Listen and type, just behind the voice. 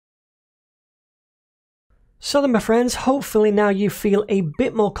So then my friends, hopefully now you feel a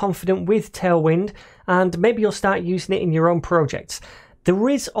bit more confident with Tailwind and maybe you'll start using it in your own projects. There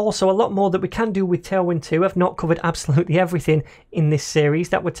is also a lot more that we can do with Tailwind too. I've not covered absolutely everything in this series.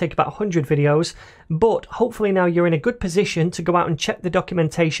 That would take about 100 videos, but hopefully now you're in a good position to go out and check the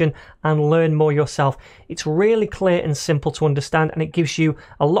documentation and learn more yourself. It's really clear and simple to understand, and it gives you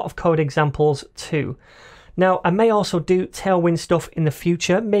a lot of code examples too. Now, I may also do Tailwind stuff in the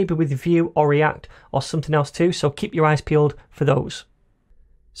future, maybe with Vue or React or something else too, so keep your eyes peeled for those.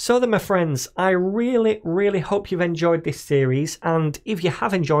 So then my friends, I really hope you've enjoyed this series, and if you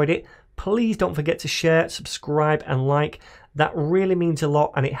have enjoyed it, please don't forget to share, subscribe and like. That really means a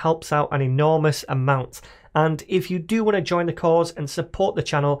lot and it helps out an enormous amount. And if you do want to join the cause and support the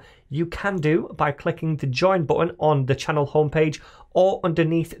channel, you can do by clicking the join button on the channel homepage or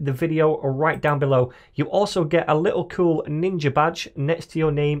underneath the video right down below. You also get a little cool ninja badge next to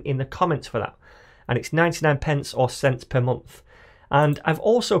your name in the comments for that. And it's 99 pence or cents per month. And I've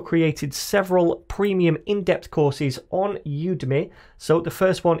also created several premium in-depth courses on Udemy. So the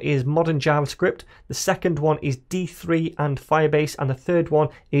first one is Modern JavaScript, the second one is D3 and Firebase, and the third one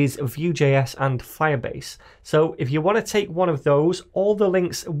is Vue.js and Firebase. So if you want to take one of those, all the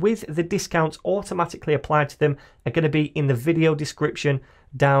links with the discounts automatically applied to them are going to be in the video description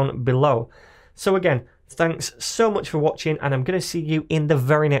down below. So again, thanks so much for watching, and I'm going to see you in the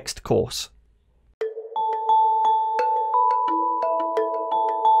very next course.